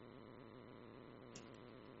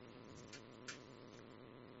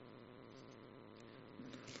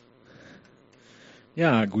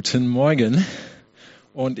Ja, guten Morgen.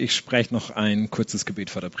 Und ich spreche noch ein kurzes Gebet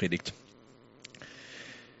vor der Predigt.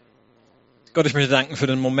 Gott, ich möchte danken für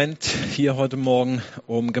den Moment hier heute Morgen,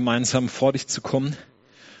 um gemeinsam vor dich zu kommen,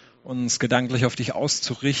 uns gedanklich auf dich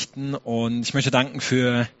auszurichten. Und ich möchte danken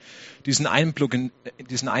für diesen Einblick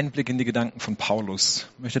in die Gedanken von Paulus.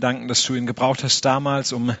 Ich möchte danken, dass du ihn gebraucht hast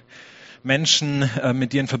damals, um Menschen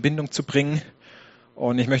mit dir in Verbindung zu bringen.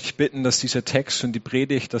 Und ich möchte dich bitten, dass dieser Text und die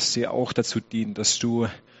Predigt, dass sie auch dazu dienen, dass du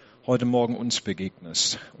heute Morgen uns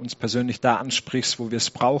begegnest, uns persönlich da ansprichst, wo wir es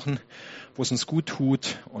brauchen, wo es uns gut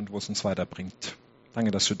tut und wo es uns weiterbringt. Danke,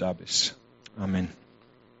 dass du da bist. Amen.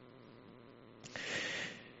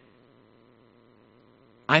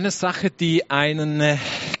 Eine Sache, die einen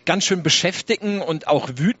ganz schön beschäftigen und auch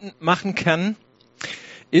wütend machen kann,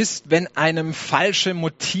 ist, wenn einem falsche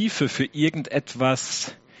Motive für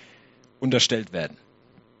irgendetwas unterstellt werden.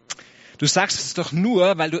 Du sagst es doch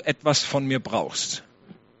nur, weil du etwas von mir brauchst.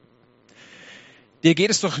 Dir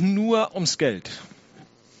geht es doch nur ums Geld.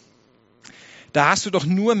 Da hast du doch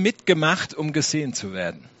nur mitgemacht, um gesehen zu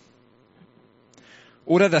werden.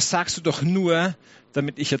 Oder das sagst du doch nur,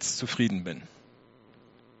 damit ich jetzt zufrieden bin.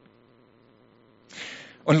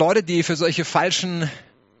 Und Leute, die für solche falschen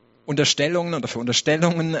Unterstellungen oder für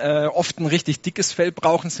Unterstellungen oft ein richtig dickes Fell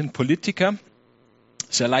brauchen, sind Politiker.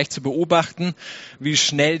 Sehr leicht zu beobachten, wie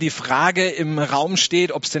schnell die Frage im Raum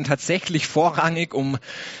steht, ob es denn tatsächlich vorrangig um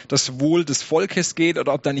das Wohl des Volkes geht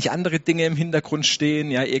oder ob da nicht andere Dinge im Hintergrund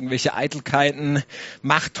stehen, ja, irgendwelche Eitelkeiten,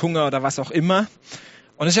 Machthunger oder was auch immer.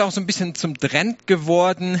 Und es ist ja auch so ein bisschen zum Trend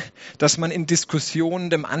geworden, dass man in Diskussionen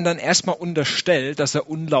dem anderen erstmal unterstellt, dass er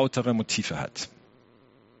unlautere Motive hat.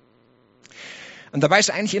 Und dabei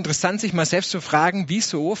ist eigentlich interessant, sich mal selbst zu fragen,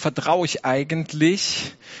 wieso vertraue ich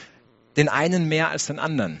eigentlich den einen mehr als den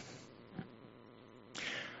anderen?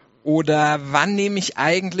 Oder wann nehme ich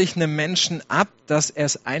eigentlich einem Menschen ab, dass er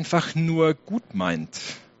es einfach nur gut meint?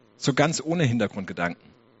 So ganz ohne Hintergrundgedanken.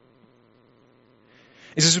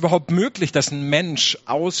 Ist es überhaupt möglich, dass ein Mensch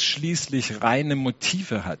ausschließlich reine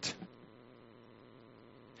Motive hat?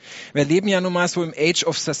 Wir leben ja nun mal so im Age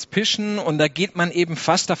of Suspicion und da geht man eben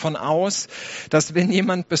fast davon aus, dass wenn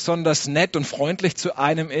jemand besonders nett und freundlich zu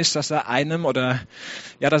einem ist, dass er einem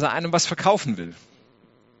was verkaufen will.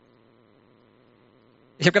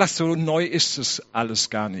 Ich habe gedacht, so neu ist es alles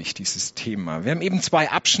gar nicht, dieses Thema. Wir haben eben 2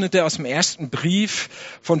 Abschnitte aus dem ersten Brief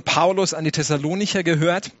von Paulus an die Thessalonicher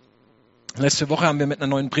gehört. Letzte Woche haben wir mit einer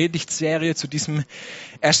neuen Predigtserie zu diesem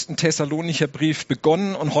ersten Thessalonicher Brief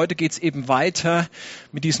begonnen und heute geht es eben weiter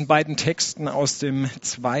mit diesen beiden Texten aus dem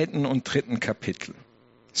 2. und 3. Kapitel.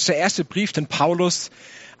 Das ist der erste Brief, den Paulus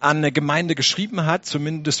an eine Gemeinde geschrieben hat,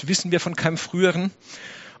 zumindest wissen wir von keinem früheren,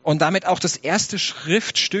 und damit auch das erste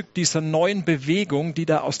Schriftstück dieser neuen Bewegung, die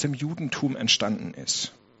da aus dem Judentum entstanden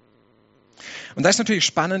ist. Und da ist natürlich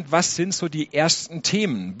spannend, was sind so die ersten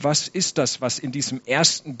Themen? Was ist das, was in diesem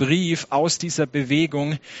ersten Brief aus dieser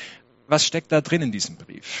Bewegung, was steckt da drin in diesem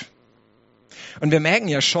Brief? Und wir merken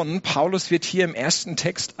ja schon, Paulus wird hier im ersten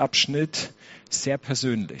Textabschnitt sehr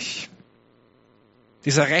persönlich.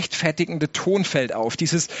 Dieser rechtfertigende Ton fällt auf,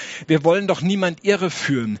 wir wollen doch niemand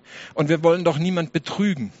irreführen und wir wollen doch niemand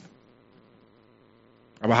betrügen.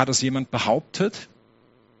 Aber hat es jemand behauptet?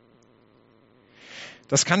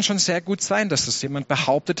 Das kann schon sehr gut sein, dass das jemand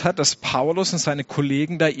behauptet hat, dass Paulus und seine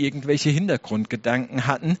Kollegen da irgendwelche Hintergrundgedanken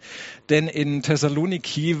hatten. Denn in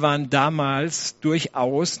Thessaloniki waren damals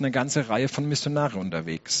durchaus eine ganze Reihe von Missionare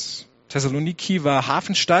unterwegs. Thessaloniki war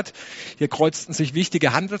Hafenstadt, hier kreuzten sich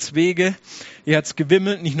wichtige Handelswege, hier hat es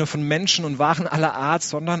gewimmelt, nicht nur von Menschen und Waren aller Art,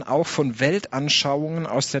 sondern auch von Weltanschauungen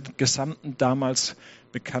aus der gesamten damals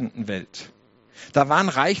bekannten Welt. Da waren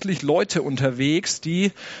reichlich Leute unterwegs,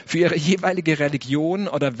 die für ihre jeweilige Religion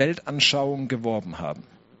oder Weltanschauung geworben haben.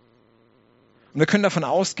 Und wir können davon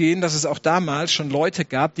ausgehen, dass es auch damals schon Leute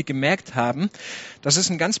gab, die gemerkt haben, dass es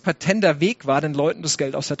ein ganz patenter Weg war, den Leuten das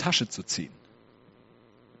Geld aus der Tasche zu ziehen.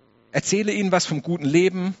 Erzähle ihnen was vom guten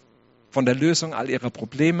Leben, von der Lösung all ihrer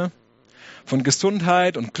Probleme, von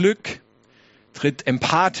Gesundheit und Glück, tritt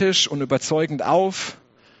empathisch und überzeugend auf,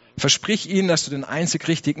 versprich ihnen, dass du den einzig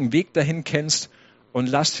richtigen Weg dahin kennst und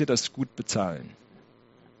lass dir das gut bezahlen.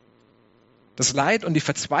 Das Leid und die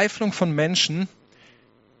Verzweiflung von Menschen,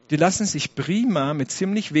 die lassen sich prima mit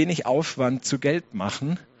ziemlich wenig Aufwand zu Geld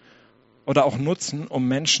machen oder auch nutzen, um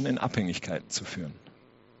Menschen in Abhängigkeiten zu führen.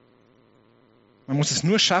 Man muss es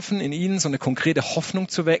nur schaffen, in ihnen so eine konkrete Hoffnung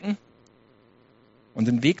zu wecken und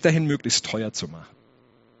den Weg dahin möglichst teuer zu machen.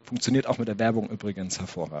 Funktioniert auch mit der Werbung übrigens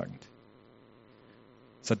hervorragend.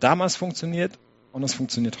 Es hat damals funktioniert und es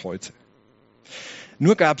funktioniert heute.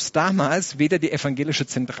 Nur gab es damals weder die evangelische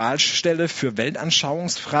Zentralstelle für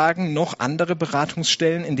Weltanschauungsfragen noch andere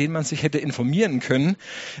Beratungsstellen, in denen man sich hätte informieren können,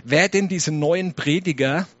 wer denn diese neuen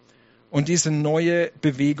Prediger und diese neue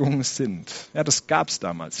Bewegung sind. Ja, das gab es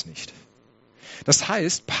damals nicht. Das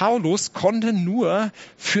heißt, Paulus konnte nur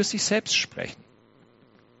für sich selbst sprechen.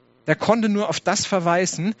 Er konnte nur auf das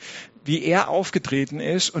verweisen, wie er aufgetreten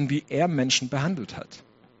ist und wie er Menschen behandelt hat.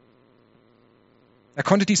 Er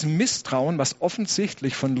konnte diesem Misstrauen, was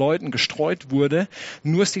offensichtlich von Leuten gestreut wurde,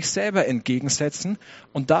 nur sich selber entgegensetzen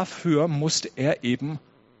und dafür musste er eben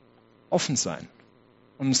offen sein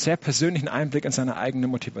und einen sehr persönlichen Einblick in seine eigene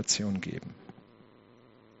Motivation geben.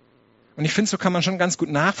 Und ich finde, so kann man schon ganz gut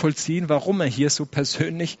nachvollziehen, warum er hier so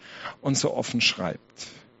persönlich und so offen schreibt.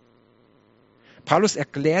 Paulus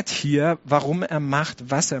erklärt hier, warum er macht,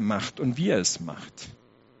 was er macht und wie er es macht.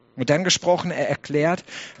 Modern gesprochen, er erklärt,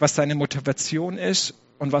 was seine Motivation ist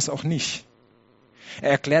und was auch nicht.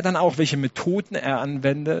 Er erklärt dann auch, welche Methoden er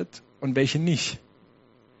anwendet und welche nicht.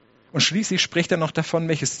 Und schließlich spricht er noch davon,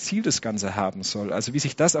 welches Ziel das Ganze haben soll, also wie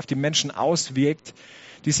sich das auf die Menschen auswirkt,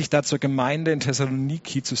 die sich da zur Gemeinde in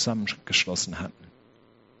Thessaloniki zusammengeschlossen hatten.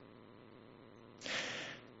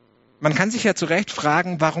 Man kann sich ja zu Recht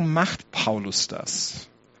fragen, warum macht Paulus das,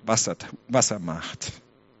 was er macht?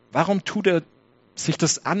 Warum tut er sich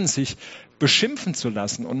das an, sich beschimpfen zu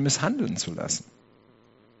lassen und misshandeln zu lassen,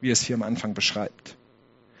 wie es hier am Anfang beschreibt.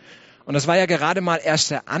 Und das war ja gerade mal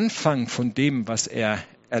erst der Anfang von dem, was er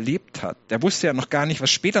erlebt hat. Der wusste ja noch gar nicht,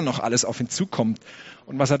 was später noch alles auf ihn zukommt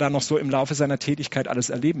und was er da noch so im Laufe seiner Tätigkeit alles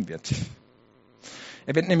erleben wird.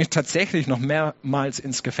 Er wird nämlich tatsächlich noch mehrmals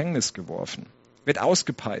ins Gefängnis geworfen, wird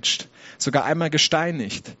ausgepeitscht, sogar einmal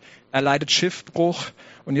gesteinigt. Er leidet Schiffbruch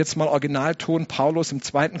und jetzt mal Originalton Paulus im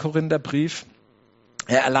 2. Korintherbrief.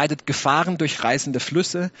 Er erleidet Gefahren durch reißende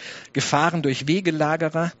Flüsse, Gefahren durch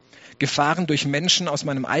Wegelagerer, Gefahren durch Menschen aus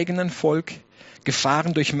meinem eigenen Volk,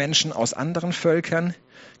 Gefahren durch Menschen aus anderen Völkern,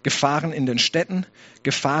 Gefahren in den Städten,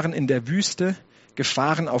 Gefahren in der Wüste,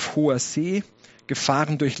 Gefahren auf hoher See,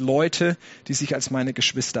 Gefahren durch Leute, die sich als meine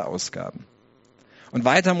Geschwister ausgaben. Und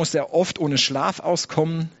weiter musste er oft ohne Schlaf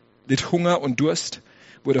auskommen, litt Hunger und Durst,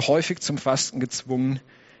 wurde häufig zum Fasten gezwungen,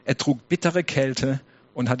 er trug bittere Kälte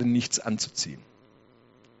und hatte nichts anzuziehen.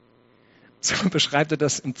 So beschreibt er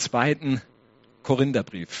das im 2.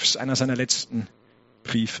 Korintherbrief. Das ist einer seiner letzten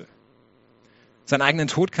Briefe. Seinen eigenen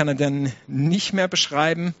Tod kann er dann nicht mehr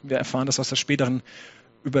beschreiben. Wir erfahren das aus der späteren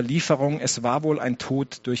Überlieferung. Es war wohl ein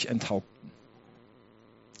Tod durch Enthaupten.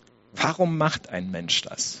 Warum macht ein Mensch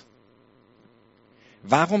das?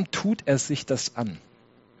 Warum tut er sich das an?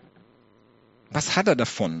 Was hat er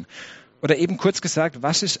davon? Oder eben kurz gesagt,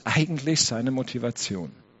 was ist eigentlich seine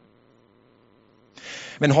Motivation?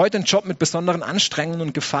 Wenn heute ein Job mit besonderen Anstrengungen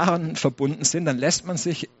und Gefahren verbunden sind, dann lässt man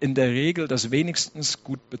sich in der Regel das wenigstens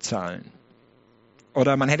gut bezahlen.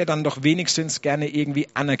 Oder man hätte dann doch wenigstens gerne irgendwie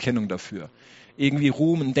Anerkennung dafür. Irgendwie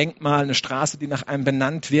Ruhm, ein Denkmal, eine Straße, die nach einem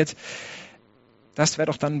benannt wird. Das wäre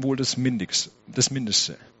doch dann wohl das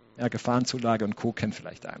Mindeste. Ja, Gefahrenzulage und Co. kennt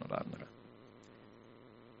vielleicht der ein oder andere.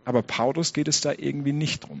 Aber Paulus geht es da irgendwie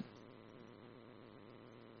nicht drum.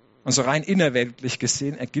 Und so rein innerweltlich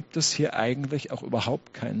gesehen ergibt es hier eigentlich auch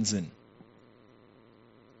überhaupt keinen Sinn.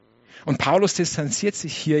 Und Paulus distanziert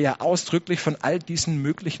sich hier ja ausdrücklich von all diesen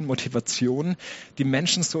möglichen Motivationen, die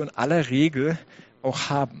Menschen so in aller Regel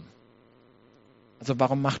auch haben. Also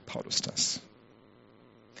warum macht Paulus das?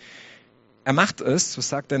 Er macht es, so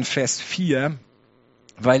sagt er in Vers 4,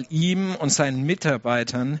 weil ihm und seinen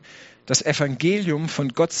Mitarbeitern das Evangelium von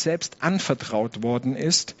Gott selbst anvertraut worden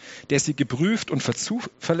ist, der sie geprüft und für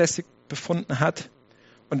zuverlässig befunden hat,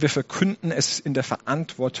 und wir verkünden es in der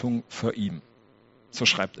Verantwortung vor ihm. So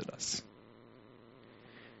schreibt er das.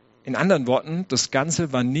 In anderen Worten, das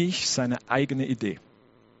Ganze war nicht seine eigene Idee.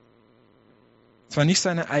 Es war nicht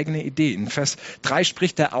seine eigene Idee. In Vers 3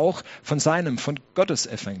 spricht er auch von Gottes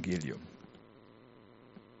Evangelium.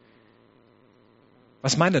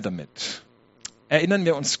 Was meint er damit? Erinnern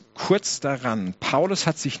wir uns kurz daran, Paulus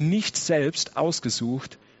hat sich nicht selbst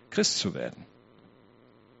ausgesucht, Christ zu werden.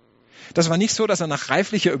 Das war nicht so, dass er nach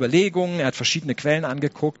reiflicher Überlegung, er hat verschiedene Quellen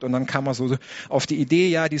angeguckt und dann kam er so auf die Idee,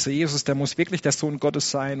 ja, dieser Jesus, der muss wirklich der Sohn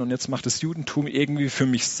Gottes sein und jetzt macht das Judentum irgendwie für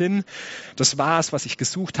mich Sinn. Das war es, was ich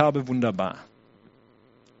gesucht habe, wunderbar.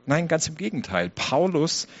 Nein, ganz im Gegenteil.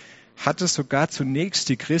 Paulus hatte sogar zunächst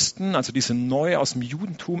die Christen, also diese neu aus dem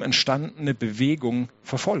Judentum entstandene Bewegung,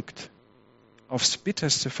 verfolgt. Aufs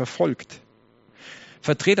Bitterste verfolgt.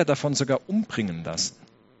 Vertreter davon sogar umbringen lassen.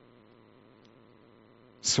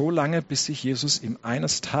 So lange, bis sich Jesus ihm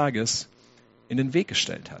eines Tages in den Weg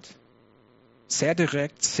gestellt hat. Sehr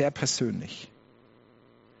direkt, sehr persönlich.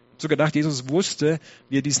 So gedacht, Jesus wusste,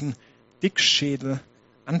 wie er diesen Dickschädel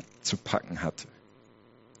anzupacken hatte.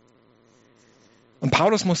 Und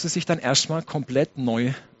Paulus musste sich dann erstmal komplett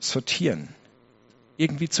neu sortieren,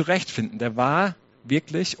 irgendwie zurechtfinden. Der war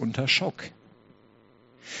wirklich unter Schock.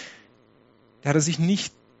 Der hatte sich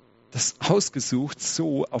nicht das ausgesucht,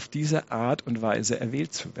 so auf diese Art und Weise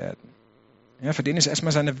erwählt zu werden. Ja, für den ist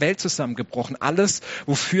erstmal seine Welt zusammengebrochen. Alles,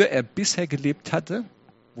 wofür er bisher gelebt hatte,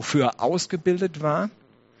 wofür er ausgebildet war,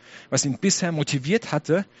 was ihn bisher motiviert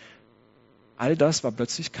hatte, all das war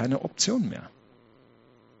plötzlich keine Option mehr.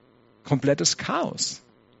 Komplettes Chaos.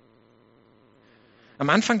 Am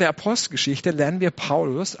Anfang der Apostelgeschichte lernen wir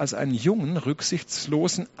Paulus als einen jungen,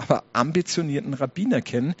 rücksichtslosen, aber ambitionierten Rabbiner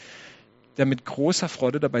kennen, der mit großer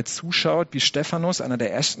Freude dabei zuschaut, wie Stephanus, einer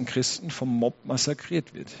der ersten Christen, vom Mob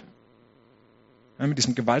massakriert wird. Ja, mit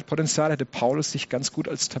diesem Gewaltpotenzial hätte Paulus sich ganz gut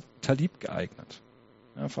als Talib geeignet.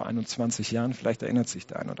 Ja, vor 21 Jahren, vielleicht erinnert sich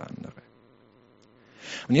der ein oder andere.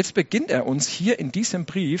 Und jetzt beginnt er uns hier in diesem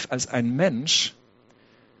Brief als ein Mensch,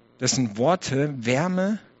 dessen Worte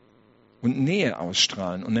Wärme und Nähe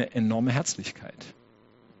ausstrahlen und eine enorme Herzlichkeit.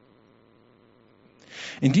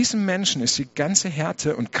 In diesem Menschen ist die ganze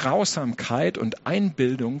Härte und Grausamkeit und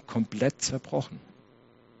Einbildung komplett zerbrochen.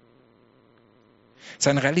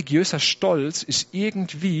 Sein religiöser Stolz ist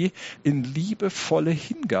irgendwie in liebevolle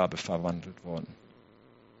Hingabe verwandelt worden.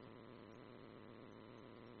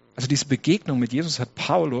 Also diese Begegnung mit Jesus hat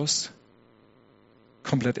Paulus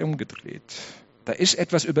komplett umgedreht. Da ist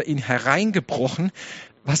etwas über ihn hereingebrochen,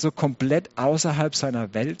 was so komplett außerhalb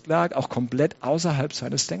seiner Welt lag, auch komplett außerhalb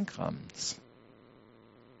seines Denkrahmens.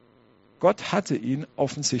 Gott hatte ihn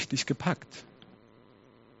offensichtlich gepackt.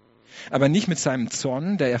 Aber nicht mit seinem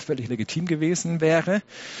Zorn, der ja völlig legitim gewesen wäre.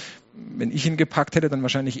 Wenn ich ihn gepackt hätte, dann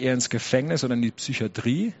wahrscheinlich eher ins Gefängnis oder in die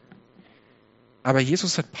Psychiatrie. Aber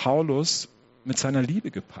Jesus hat Paulus mit seiner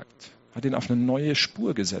Liebe gepackt, hat ihn auf eine neue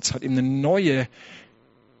Spur gesetzt, hat ihm einen neuen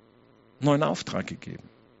Auftrag gegeben.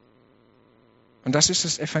 Und das ist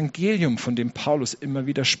das Evangelium, von dem Paulus immer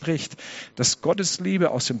wieder spricht, dass Gottes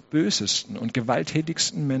Liebe aus dem bösesten und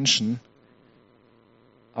gewalttätigsten Menschen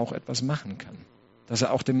auch etwas machen kann. Dass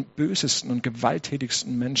er auch dem bösesten und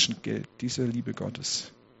gewalttätigsten Menschen gilt, diese Liebe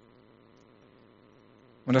Gottes.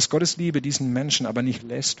 Und dass Gottes Liebe diesen Menschen aber nicht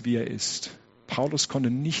lässt, wie er ist. Paulus konnte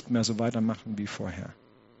nicht mehr so weitermachen wie vorher.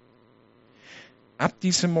 Ab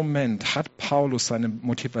diesem Moment hat Paulus seine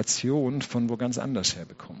Motivation von wo ganz anders her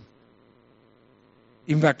bekommen.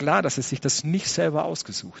 Ihm war klar, dass er sich das nicht selber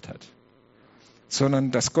ausgesucht hat,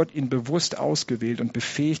 sondern dass Gott ihn bewusst ausgewählt und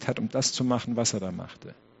befähigt hat, um das zu machen, was er da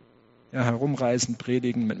machte. Ja, herumreisen,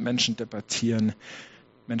 predigen, mit Menschen debattieren,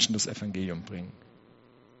 Menschen das Evangelium bringen.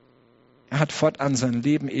 Er hat fortan sein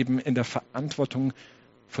Leben eben in der Verantwortung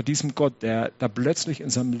vor diesem Gott, der da plötzlich in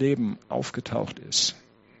seinem Leben aufgetaucht ist,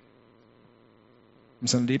 um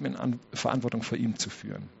sein Leben in Verantwortung vor ihm zu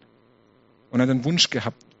führen. Und er hat den Wunsch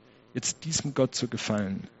gehabt, jetzt diesem Gott zu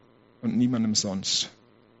gefallen und niemandem sonst.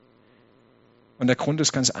 Und der Grund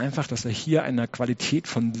ist ganz einfach, dass er hier einer Qualität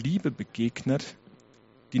von Liebe begegnet,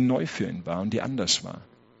 die neu für ihn war und die anders war.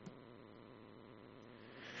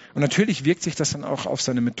 Und natürlich wirkt sich das dann auch auf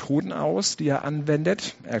seine Methoden aus, die er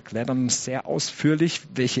anwendet. Er erklärt dann sehr ausführlich,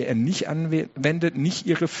 welche er nicht anwendet, nicht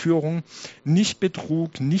Irreführung, nicht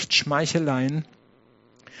Betrug, nicht Schmeicheleien.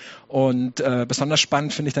 Und besonders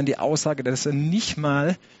spannend finde ich dann die Aussage, dass er nicht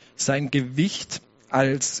mal sein Gewicht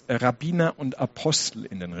als Rabbiner und Apostel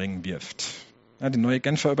in den Ring wirft. Ja, die neue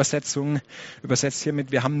Genfer Übersetzung übersetzt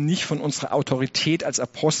hiermit, wir haben nicht von unserer Autorität als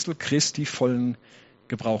Apostel Christi vollen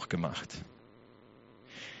Gebrauch gemacht.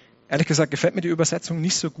 Ehrlich gesagt gefällt mir die Übersetzung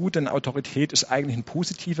nicht so gut, denn Autorität ist eigentlich ein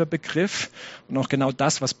positiver Begriff und auch genau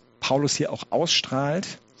das, was Paulus hier auch ausstrahlt.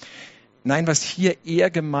 Nein, was hier eher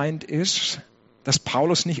gemeint ist, dass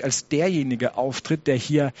Paulus nicht als derjenige auftritt, der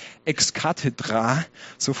hier ex cathedra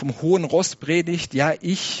so vom hohen Ross predigt, ja,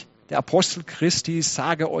 ich, der Apostel Christi,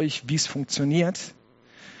 sage euch, wie es funktioniert,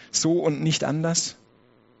 so und nicht anders.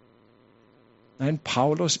 Nein,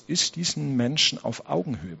 Paulus ist diesen Menschen auf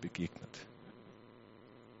Augenhöhe begegnet.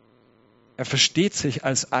 Er versteht sich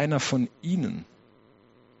als einer von ihnen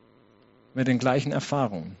mit den gleichen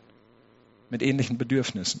Erfahrungen, mit ähnlichen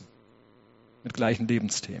Bedürfnissen, mit gleichen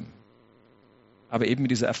Lebensthemen. Aber eben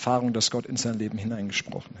mit dieser Erfahrung, dass Gott in sein Leben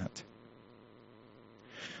hineingesprochen hat.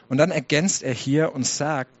 Und dann ergänzt er hier und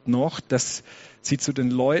sagt noch, dass sie zu den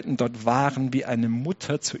Leuten dort waren wie eine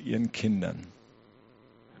Mutter zu ihren Kindern.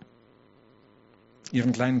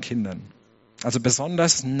 Ihren kleinen Kindern. Also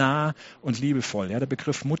besonders nah und liebevoll. Ja, der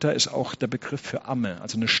Begriff Mutter ist auch der Begriff für Amme,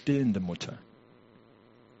 also eine stillende Mutter.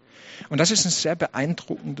 Und das ist ein sehr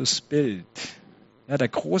beeindruckendes Bild. Ja, der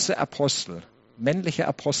große Apostel männliche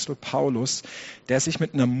Apostel Paulus, der sich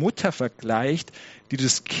mit einer Mutter vergleicht, die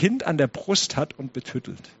das Kind an der Brust hat und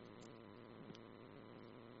betüttelt.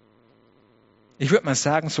 Ich würde mal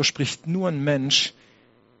sagen, so spricht nur ein Mensch,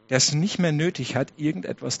 der es nicht mehr nötig hat,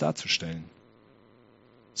 irgendetwas darzustellen.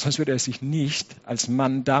 Sonst würde er sich nicht als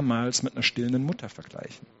Mann damals mit einer stillenden Mutter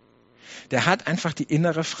vergleichen. Der hat einfach die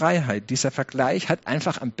innere Freiheit. Dieser Vergleich hat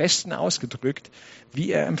einfach am besten ausgedrückt,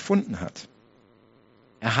 wie er empfunden hat.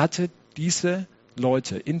 Er hatte diese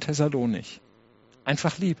Leute in Thessalonich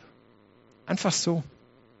einfach lieb. Einfach so.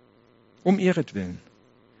 Um ihretwillen.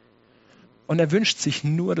 Und er wünscht sich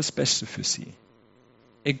nur das Beste für sie.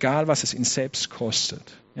 Egal, was es ihn selbst kostet.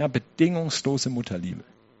 Ja, bedingungslose Mutterliebe.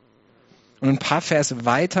 Und ein paar Verse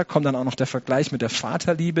weiter kommt dann auch noch der Vergleich mit der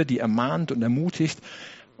Vaterliebe, die ermahnt und ermutigt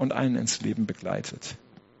und einen ins Leben begleitet.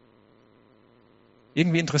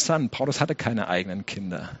 Irgendwie interessant, Paulus hatte keine eigenen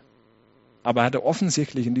Kinder. Aber er hatte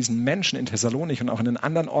offensichtlich in diesen Menschen in Thessalonich und auch in den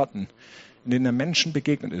anderen Orten, in denen er Menschen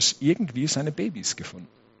begegnet ist, irgendwie seine Babys gefunden.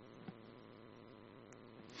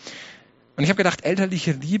 Und ich habe gedacht,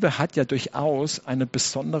 elterliche Liebe hat ja durchaus eine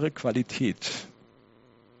besondere Qualität.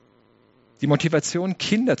 Die Motivation,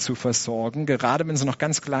 Kinder zu versorgen, gerade wenn sie noch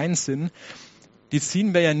ganz klein sind, die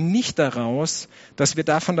ziehen wir ja nicht daraus, dass wir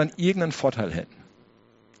davon dann irgendeinen Vorteil hätten.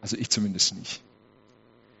 Also ich zumindest nicht.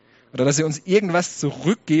 Oder dass sie uns irgendwas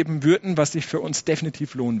zurückgeben würden, was sich für uns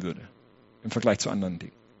definitiv lohnen würde, im Vergleich zu anderen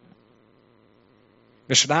Dingen.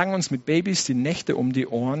 Wir schlagen uns mit Babys die Nächte um die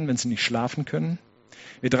Ohren, wenn sie nicht schlafen können.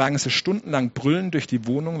 Wir tragen sie stundenlang brüllend durch die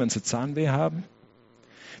Wohnung, wenn sie Zahnweh haben.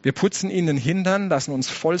 Wir putzen ihnen den Hintern, lassen uns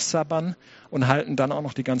voll sabbern und halten dann auch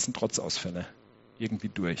noch die ganzen Trotzausfälle irgendwie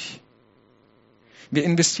durch. Wir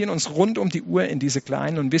investieren uns rund um die Uhr in diese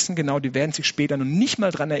Kleinen und wissen genau, die werden sich später noch nicht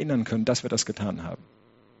mal daran erinnern können, dass wir das getan haben.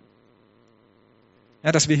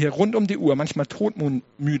 Ja, dass wir hier rund um die Uhr, manchmal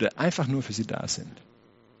todmüde, einfach nur für sie da sind.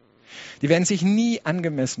 Die werden sich nie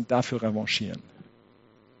angemessen dafür revanchieren.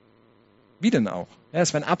 Wie denn auch? Ja,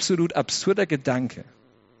 es wäre ein absolut absurder Gedanke,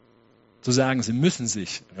 zu sagen, sie müssen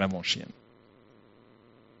sich revanchieren.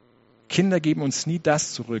 Kinder geben uns nie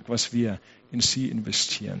das zurück, was wir in sie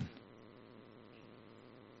investieren.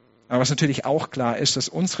 Aber was natürlich auch klar ist, dass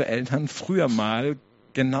unsere Eltern früher mal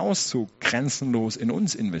genauso grenzenlos in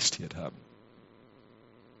uns investiert haben.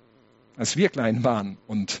 Als wir klein waren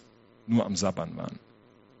und nur am Sabbern waren.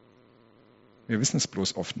 Wir wissen es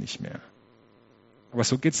bloß oft nicht mehr. Aber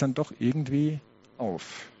so geht es dann doch irgendwie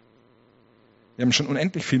auf. Wir haben schon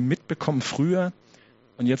unendlich viel mitbekommen früher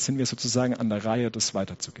und jetzt sind wir sozusagen an der Reihe, das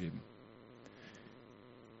weiterzugeben.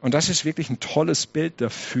 Und das ist wirklich ein tolles Bild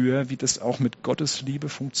dafür, wie das auch mit Gottes Liebe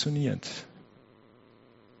funktioniert.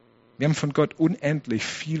 Wir haben von Gott unendlich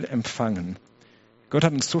viel empfangen. Gott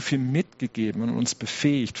hat uns so viel mitgegeben und uns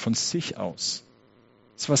befähigt von sich aus.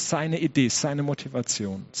 Es war seine Idee, seine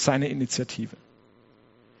Motivation, seine Initiative.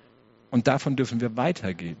 Und davon dürfen wir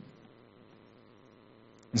weitergeben.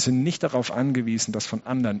 Und sind nicht darauf angewiesen, dass von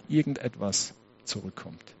anderen irgendetwas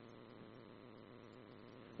zurückkommt.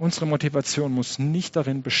 Unsere Motivation muss nicht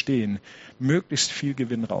darin bestehen, möglichst viel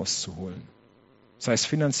Gewinn rauszuholen. Sei es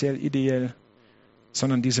finanziell, ideell,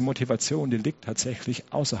 sondern diese Motivation, die liegt tatsächlich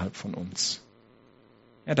außerhalb von uns.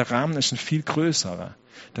 Ja, der Rahmen ist ein viel größerer.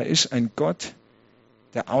 Da ist ein Gott,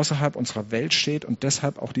 der außerhalb unserer Welt steht und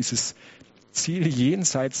deshalb auch dieses Ziel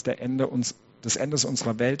jenseits des Endes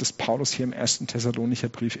unserer Welt, das Paulus hier im 1. Thessalonicher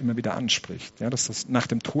Brief immer wieder anspricht. Ja, dass das nach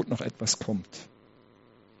dem Tod noch etwas kommt.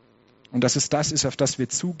 Und dass es das ist, auf das wir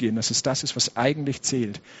zugehen, dass es das ist, was eigentlich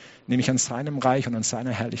zählt, nämlich an seinem Reich und an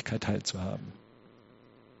seiner Herrlichkeit teilzuhaben.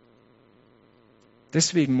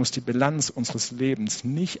 Deswegen muss die Bilanz unseres Lebens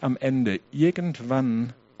nicht am Ende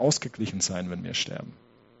irgendwann ausgeglichen sein, wenn wir sterben.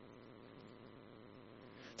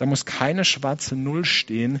 Da muss keine schwarze Null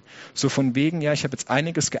stehen, so von wegen, ja, ich habe jetzt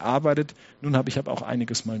einiges gearbeitet, nun habe ich aber auch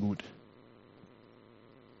einiges mal gut.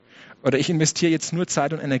 Oder ich investiere jetzt nur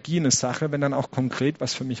Zeit und Energie in eine Sache, wenn dann auch konkret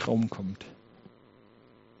was für mich rumkommt.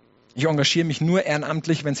 Ich engagiere mich nur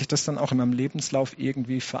ehrenamtlich, wenn sich das dann auch in meinem Lebenslauf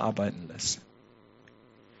irgendwie verarbeiten lässt.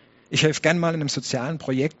 Ich helfe gern mal in einem sozialen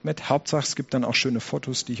Projekt mit, Hauptsache es gibt dann auch schöne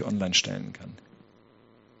Fotos, die ich online stellen kann.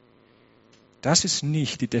 Das ist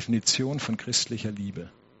nicht die Definition von christlicher Liebe.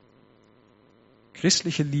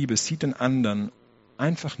 Christliche Liebe sieht den anderen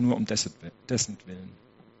einfach nur um dessen Willen.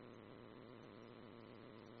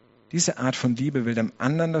 Diese Art von Liebe will dem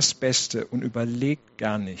anderen das Beste und überlegt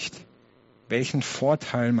gar nicht, welchen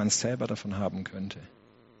Vorteil man selber davon haben könnte.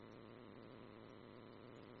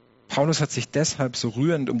 Paulus hat sich deshalb so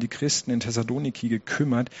rührend um die Christen in Thessaloniki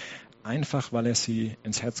gekümmert, einfach weil er sie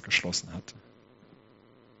ins Herz geschlossen hatte.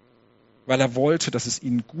 Weil er wollte, dass es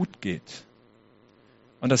ihnen gut geht.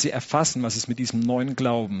 Und dass sie erfassen, was es mit diesem neuen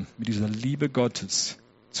Glauben, mit dieser Liebe Gottes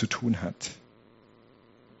zu tun hat.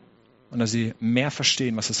 Und dass sie mehr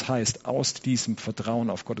verstehen, was es heißt, aus diesem Vertrauen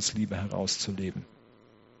auf Gottes Liebe herauszuleben.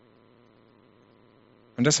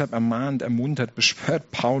 Und deshalb ermahnt, ermuntert,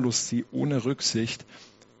 beschwört Paulus sie ohne Rücksicht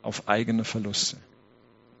auf eigene Verluste.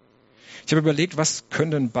 Ich habe überlegt, was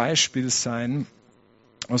könnte ein Beispiel sein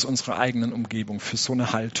aus unserer eigenen Umgebung für so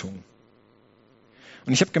eine Haltung.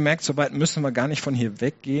 Und ich habe gemerkt, so weit müssen wir gar nicht von hier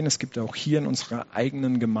weggehen. Es gibt auch hier in unserer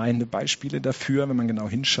eigenen Gemeinde Beispiele dafür, wenn man genau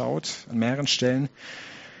hinschaut, an mehreren Stellen.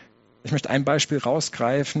 Ich möchte ein Beispiel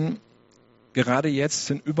rausgreifen. Gerade jetzt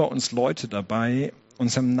sind über uns Leute dabei,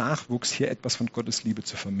 unserem Nachwuchs hier etwas von Gottes Liebe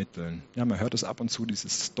zu vermitteln. Ja, man hört es ab und zu,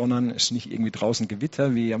 dieses Donnern ist nicht irgendwie draußen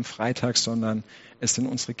Gewitter wie am Freitag, sondern es sind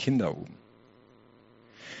unsere Kinder oben.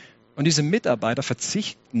 Und diese Mitarbeiter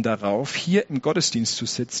verzichten darauf, hier im Gottesdienst zu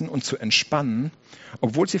sitzen und zu entspannen,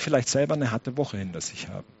 obwohl sie vielleicht selber eine harte Woche hinter sich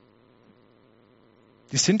haben.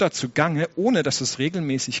 Die sind dort zugange, ohne dass es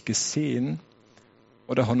regelmäßig gesehen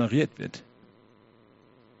oder honoriert wird.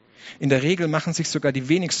 In der Regel machen sich sogar die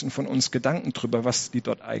wenigsten von uns Gedanken darüber, was die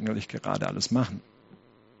dort eigentlich gerade alles machen.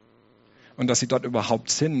 Und dass sie dort überhaupt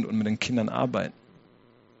sind und mit den Kindern arbeiten.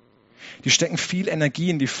 Die stecken viel Energie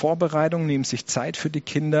in die Vorbereitung, nehmen sich Zeit für die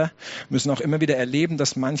Kinder, müssen auch immer wieder erleben,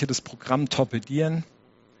 dass manche das Programm torpedieren.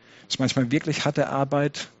 Das ist manchmal wirklich harte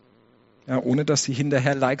Arbeit, ja, ohne dass sie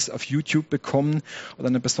hinterher Likes auf YouTube bekommen oder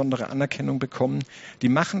eine besondere Anerkennung bekommen. Die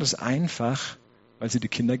machen das einfach, weil sie die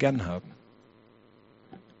Kinder gern haben.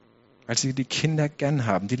 Weil sie die Kinder gern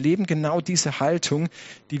haben. Die leben genau diese Haltung,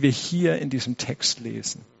 die wir hier in diesem Text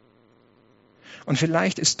lesen. Und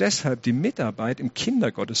vielleicht ist deshalb die Mitarbeit im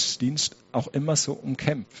Kindergottesdienst auch immer so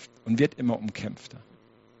umkämpft und wird immer umkämpfter.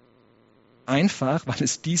 Einfach, weil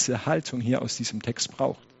es diese Haltung hier aus diesem Text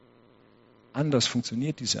braucht. Anders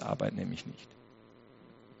funktioniert diese Arbeit nämlich nicht.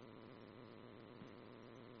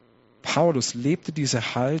 Paulus lebte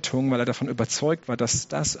diese Haltung, weil er davon überzeugt war, dass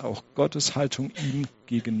das auch Gottes Haltung ihm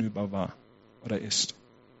gegenüber war oder ist.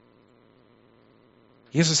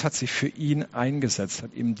 Jesus hat sich für ihn eingesetzt,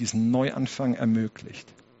 hat ihm diesen Neuanfang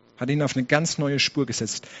ermöglicht, hat ihn auf eine ganz neue Spur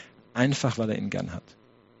gesetzt, einfach weil er ihn gern hat.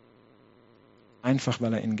 Einfach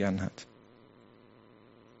weil er ihn gern hat.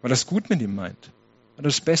 Weil er es gut mit ihm meint, weil er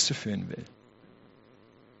das Beste für ihn will.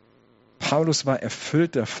 Paulus war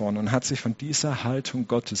erfüllt davon und hat sich von dieser Haltung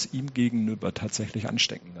Gottes ihm gegenüber tatsächlich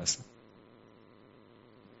anstecken lassen.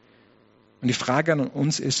 Und die Frage an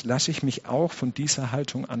uns ist, lasse ich mich auch von dieser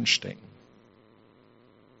Haltung anstecken?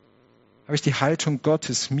 Habe ich die Haltung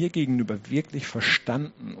Gottes mir gegenüber wirklich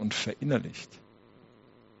verstanden und verinnerlicht?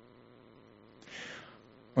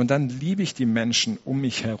 Und dann liebe ich die Menschen um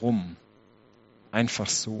mich herum einfach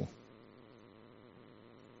so.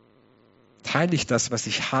 Teile ich das, was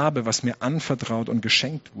ich habe, was mir anvertraut und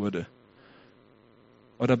geschenkt wurde?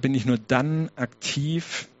 Oder bin ich nur dann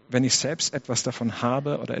aktiv, wenn ich selbst etwas davon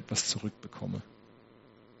habe oder etwas zurückbekomme?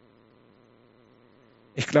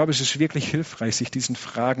 Ich glaube, es ist wirklich hilfreich, sich diesen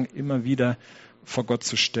Fragen immer wieder vor Gott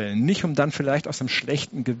zu stellen. Nicht, um dann vielleicht aus einem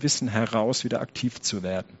schlechten Gewissen heraus wieder aktiv zu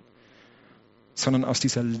werden, sondern aus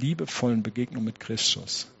dieser liebevollen Begegnung mit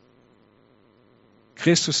Christus.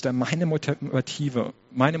 Christus, der meine Motive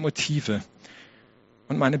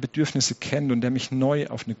und meine Bedürfnisse kennt und der mich neu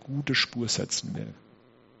auf eine gute Spur setzen will.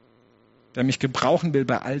 Der mich gebrauchen will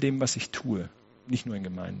bei all dem, was ich tue, nicht nur in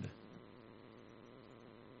Gemeinde.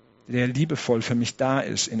 Der liebevoll für mich da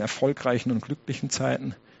ist in erfolgreichen und glücklichen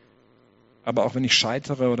Zeiten, aber auch wenn ich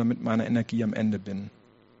scheitere oder mit meiner Energie am Ende bin.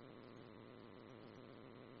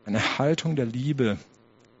 Eine Haltung der Liebe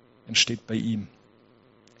entsteht bei ihm,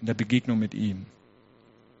 in der Begegnung mit ihm.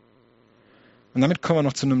 Und damit kommen wir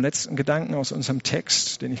noch zu einem letzten Gedanken aus unserem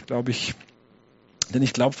Text, den ich glaube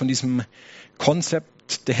von diesem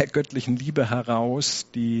Konzept der göttlichen Liebe heraus,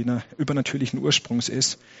 die übernatürlichen Ursprungs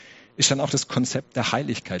ist dann auch das Konzept der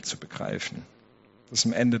Heiligkeit zu begreifen, das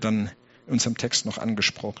am Ende dann in unserem Text noch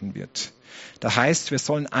angesprochen wird. Da heißt, wir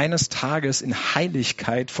sollen eines Tages in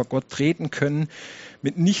Heiligkeit vor Gott treten können,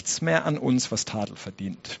 mit nichts mehr an uns, was Tadel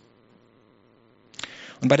verdient.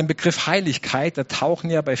 Und bei dem Begriff Heiligkeit, da tauchen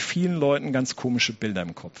ja bei vielen Leuten ganz komische Bilder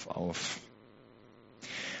im Kopf auf.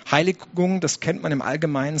 Heiligung, das kennt man im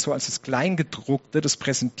Allgemeinen so als das Kleingedruckte, das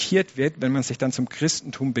präsentiert wird, wenn man sich dann zum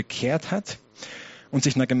Christentum bekehrt hat und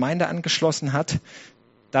sich einer Gemeinde angeschlossen hat.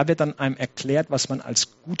 Da wird dann einem erklärt, was man als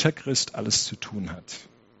guter Christ alles zu tun hat.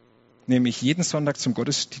 Nämlich jeden Sonntag zum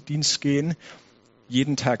Gottesdienst gehen,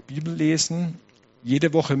 jeden Tag Bibel lesen,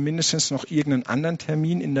 jede Woche mindestens noch irgendeinen anderen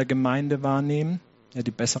Termin in der Gemeinde wahrnehmen. Ja,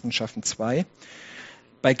 die Besseren schaffen 2.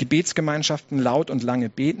 Bei Gebetsgemeinschaften laut und lange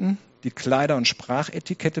beten, die Kleider- und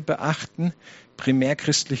Sprachetikette beachten, primär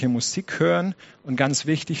christliche Musik hören und ganz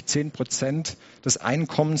wichtig, 10% des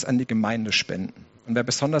Einkommens an die Gemeinde spenden. Und wer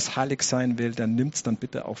besonders heilig sein will, der nimmt es dann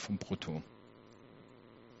bitte auch vom Brutto.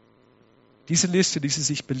 Diese Liste ließe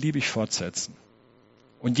sich beliebig fortsetzen.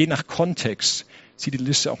 Und je nach Kontext sieht die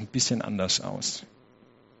Liste auch ein bisschen anders aus.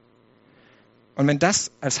 Und wenn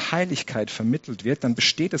das als Heiligkeit vermittelt wird, dann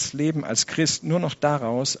besteht das Leben als Christ nur noch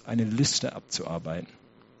daraus, eine Liste abzuarbeiten.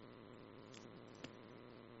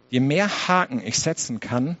 Je mehr Haken ich setzen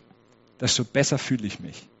kann, desto besser fühle ich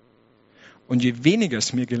mich. Und je weniger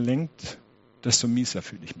es mir gelingt, desto mieser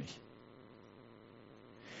fühle ich mich.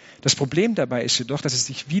 Das Problem dabei ist jedoch, dass es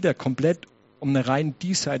sich wieder komplett um eine rein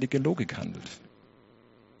diesseitige Logik handelt.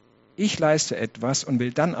 Ich leiste etwas und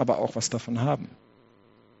will dann aber auch was davon haben.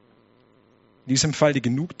 In diesem Fall die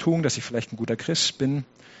Genugtuung, dass ich vielleicht ein guter Christ bin,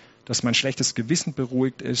 dass mein schlechtes Gewissen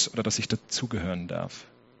beruhigt ist oder dass ich dazugehören darf.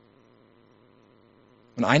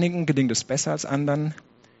 Und einigen gelingt es besser als anderen,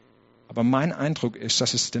 aber mein Eindruck ist,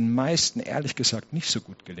 dass es den meisten ehrlich gesagt nicht so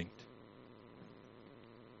gut gelingt.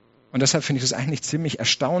 Und deshalb finde ich es eigentlich ziemlich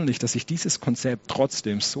erstaunlich, dass sich dieses Konzept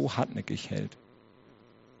trotzdem so hartnäckig hält.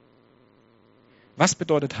 Was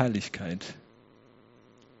bedeutet Heiligkeit?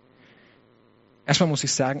 Erstmal muss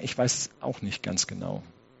ich sagen, ich weiß es auch nicht ganz genau,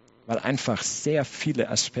 weil einfach sehr viele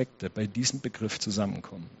Aspekte bei diesem Begriff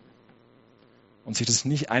zusammenkommen und sich das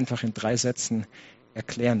nicht einfach in 3 Sätzen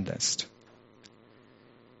erklären lässt.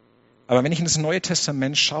 Aber wenn ich in das Neue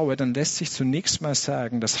Testament schaue, dann lässt sich zunächst mal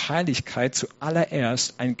sagen, dass Heiligkeit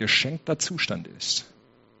zuallererst ein geschenkter Zustand ist.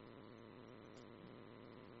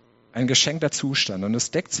 Ein geschenkter Zustand. Und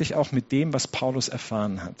das deckt sich auch mit dem, was Paulus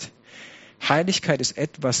erfahren hat. Heiligkeit ist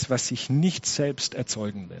etwas, was sich nicht selbst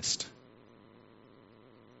erzeugen lässt.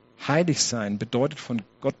 Heilig sein bedeutet von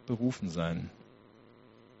Gott berufen sein,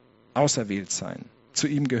 auserwählt sein, zu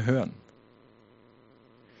ihm gehören.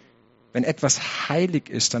 Wenn etwas heilig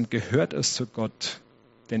ist, dann gehört es zu Gott,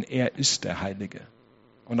 denn er ist der Heilige.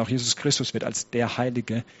 Und auch Jesus Christus wird als der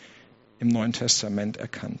Heilige im Neuen Testament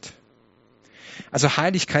erkannt. Also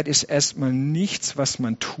Heiligkeit ist erstmal nichts, was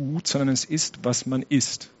man tut, sondern es ist, was man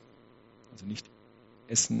ist. Also nicht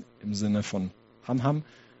Essen im Sinne von Ham-Ham,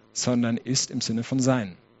 sondern ist im Sinne von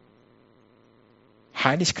Sein.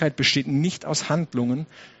 Heiligkeit besteht nicht aus Handlungen,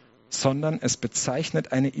 sondern es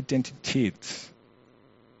bezeichnet eine Identität.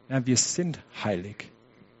 Ja, wir sind heilig.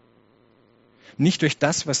 Nicht durch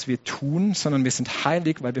das, was wir tun, sondern wir sind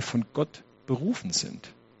heilig, weil wir von Gott berufen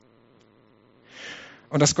sind.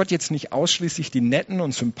 Und dass Gott jetzt nicht ausschließlich die Netten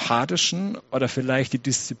und Sympathischen oder vielleicht die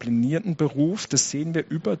Disziplinierten beruft, das sehen wir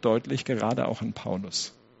überdeutlich gerade auch in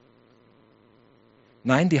Paulus.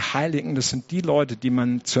 Nein, die Heiligen, das sind die Leute, die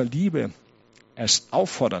man zur Liebe erst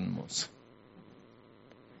auffordern muss,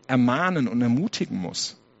 ermahnen und ermutigen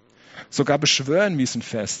muss, sogar beschwören, wie es in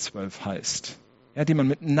Vers 12 heißt, ja, die man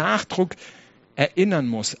mit Nachdruck erinnern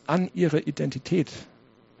muss an ihre Identität,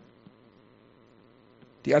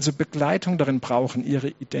 die also Begleitung darin brauchen, ihre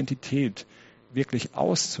Identität wirklich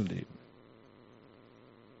auszuleben.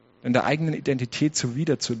 Denn der eigenen Identität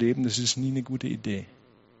zuwiderzuleben, das ist nie eine gute Idee.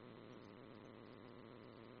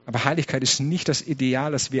 Aber Heiligkeit ist nicht das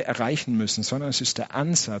Ideal, das wir erreichen müssen, sondern es ist der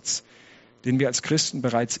Ansatz, den wir als Christen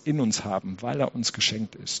bereits in uns haben, weil er uns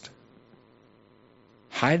geschenkt ist.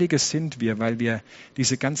 Heilige sind wir, weil wir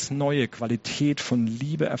diese ganz neue Qualität von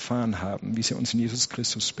Liebe erfahren haben, wie sie uns in Jesus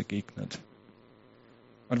Christus begegnet.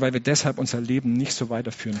 Und weil wir deshalb unser Leben nicht so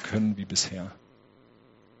weiterführen können wie bisher.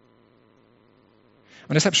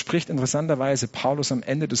 Und deshalb spricht interessanterweise Paulus am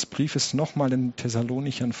Ende des Briefes nochmal den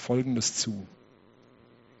Thessalonichern Folgendes zu.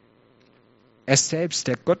 Er selbst,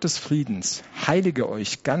 der Gott des Friedens, heilige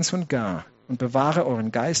euch ganz und gar und bewahre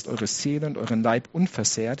euren Geist, eure Seele und euren Leib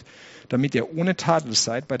unversehrt, damit ihr ohne Tadel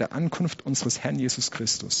seid bei der Ankunft unseres Herrn Jesus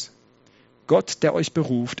Christus. Gott, der euch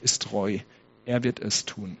beruft, ist treu. Er wird es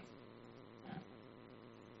tun.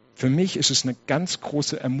 Für mich ist es eine ganz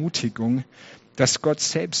große Ermutigung, dass Gott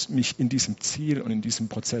selbst mich in diesem Ziel und in diesem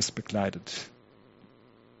Prozess begleitet.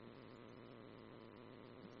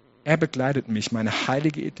 Er begleitet mich, meine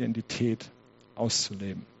heilige Identität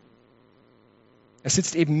auszuleben. Er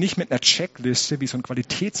sitzt eben nicht mit einer Checkliste wie so ein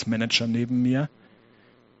Qualitätsmanager neben mir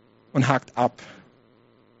und hakt ab.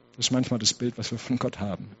 Das ist manchmal das Bild, was wir von Gott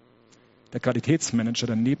haben. Der Qualitätsmanager,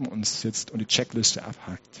 der neben uns sitzt und die Checkliste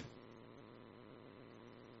abhakt.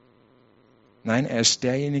 Nein, er ist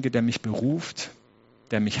derjenige, der mich beruft,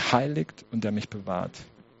 der mich heiligt und der mich bewahrt.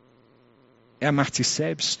 Er macht sich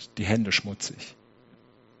selbst die Hände schmutzig.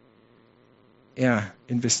 Er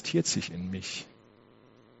investiert sich in mich.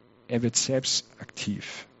 Er wird selbst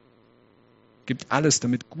aktiv. gibt alles,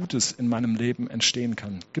 damit Gutes in meinem Leben entstehen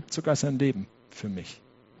kann, gibt sogar sein Leben für mich.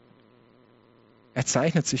 Er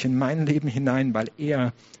zeichnet sich in mein Leben hinein, weil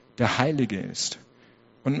er der Heilige ist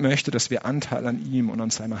und möchte, dass wir Anteil an ihm und an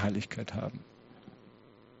seiner Heiligkeit haben.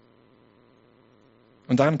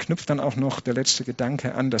 Und daran knüpft dann auch noch der letzte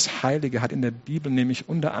Gedanke an. Das Heilige hat in der Bibel nämlich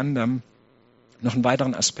unter anderem noch einen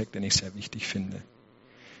weiteren Aspekt, den ich sehr wichtig finde.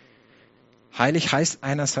 Heilig heißt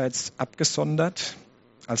einerseits abgesondert,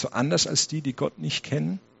 also anders als die Gott nicht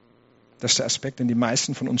kennen. Das ist der Aspekt, den die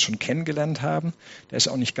meisten von uns schon kennengelernt haben. Der ist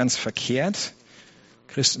auch nicht ganz verkehrt.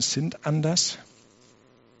 Christen sind anders.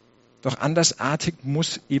 Doch andersartig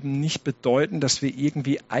muss eben nicht bedeuten, dass wir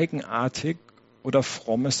irgendwie eigenartig oder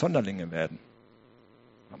fromme Sonderlinge werden.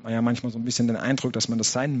 Hat man ja manchmal so ein bisschen den Eindruck, dass man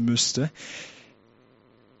das sein müsste.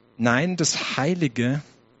 Nein, das Heilige,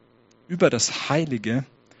 über das Heilige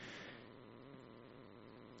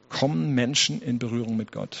kommen Menschen in Berührung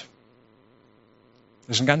mit Gott.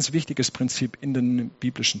 Das ist ein ganz wichtiges Prinzip in den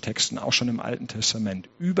biblischen Texten, auch schon im Alten Testament.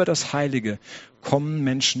 Über das Heilige kommen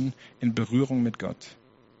Menschen in Berührung mit Gott.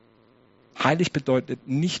 Heilig bedeutet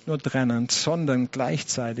nicht nur trennend, sondern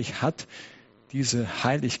gleichzeitig hat diese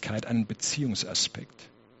Heiligkeit einen Beziehungsaspekt.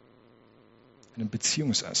 Einen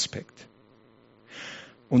Beziehungsaspekt.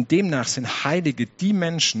 Und demnach sind Heilige die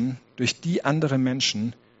Menschen, durch die andere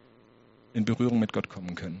Menschen in Berührung mit Gott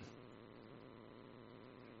kommen können.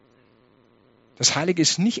 Das Heilige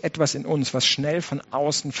ist nicht etwas in uns, was schnell von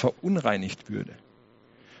außen verunreinigt würde,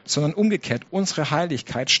 sondern umgekehrt, unsere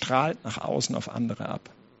Heiligkeit strahlt nach außen auf andere ab.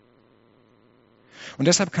 Und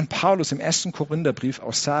deshalb kann Paulus im 1. Korintherbrief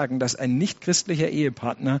auch sagen, dass ein nichtchristlicher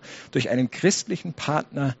Ehepartner durch einen christlichen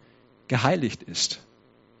Partner geheiligt ist.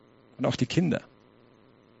 Und auch die Kinder.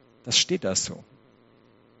 Das steht da so.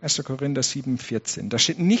 1. Korinther 7,14. Da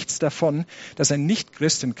steht nichts davon, dass ein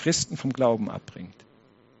Nichtchrist den Christen vom Glauben abbringt.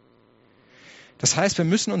 Das heißt, wir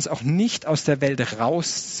müssen uns auch nicht aus der Welt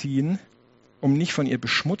rausziehen, um nicht von ihr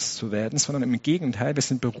beschmutzt zu werden, sondern im Gegenteil, wir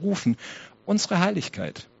sind berufen, unsere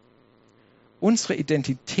Heiligkeit, unsere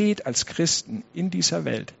Identität als Christen in dieser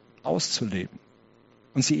Welt auszuleben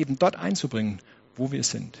und sie eben dort einzubringen, wo wir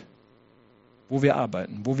sind, wo wir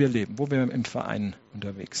arbeiten, wo wir leben, wo wir im Verein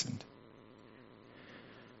unterwegs sind.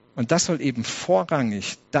 Und das soll eben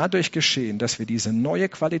vorrangig dadurch geschehen, dass wir diese neue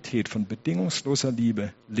Qualität von bedingungsloser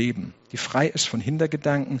Liebe leben, die frei ist von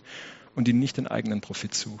Hintergedanken und die nicht den eigenen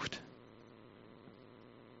Profit sucht.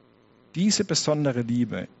 Diese besondere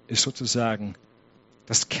Liebe ist sozusagen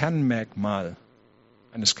das Kernmerkmal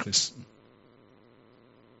eines Christen.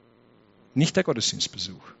 Nicht der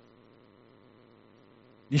Gottesdienstbesuch,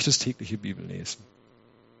 nicht das tägliche Bibellesen,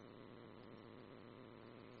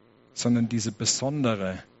 sondern diese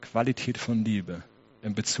besondere Qualität von Liebe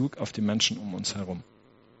in Bezug auf die Menschen um uns herum.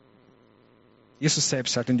 Jesus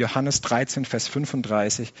selbst sagt in Johannes 13, Vers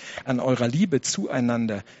 35, an eurer Liebe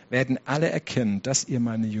zueinander werden alle erkennen, dass ihr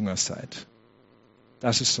meine Jünger seid.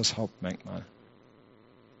 Das ist das Hauptmerkmal.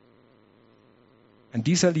 An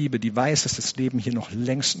dieser Liebe, die weiß, dass das Leben hier noch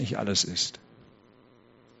längst nicht alles ist.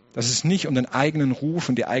 Dass es nicht um den eigenen Ruf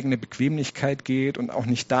und die eigene Bequemlichkeit geht und auch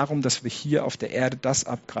nicht darum, dass wir hier auf der Erde das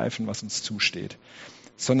abgreifen, was uns zusteht,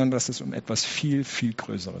 sondern dass es um etwas viel, viel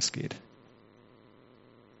Größeres geht.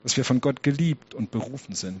 Dass wir von Gott geliebt und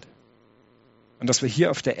berufen sind. Und dass wir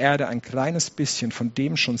hier auf der Erde ein kleines bisschen von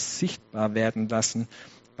dem schon sichtbar werden lassen,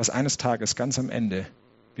 was eines Tages ganz am Ende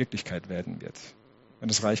Wirklichkeit werden wird, wenn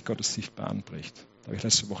das Reich Gottes sichtbar anbricht. Da habe ich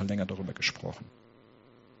letzte Woche länger darüber gesprochen.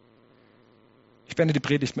 Ich beende die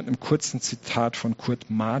Predigt mit einem kurzen Zitat von Kurt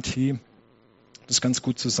Marti, das ganz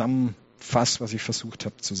gut zusammenfasst, was ich versucht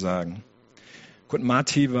habe zu sagen. Kurt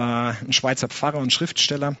Marti war ein Schweizer Pfarrer und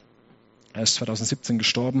Schriftsteller. Er ist 2017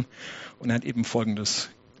 gestorben und er hat eben Folgendes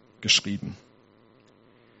geschrieben.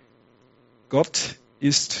 Gott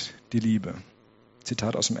ist die Liebe.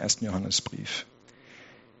 Zitat aus dem 1. Johannesbrief.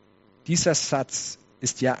 Dieser Satz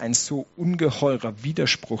ist ja ein so ungeheurer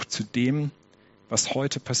Widerspruch zu dem, was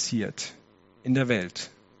heute passiert in der Welt,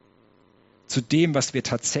 zu dem, was wir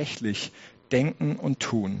tatsächlich denken und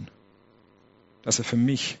tun, dass er für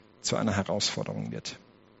mich zu einer Herausforderung wird.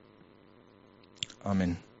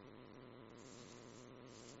 Amen.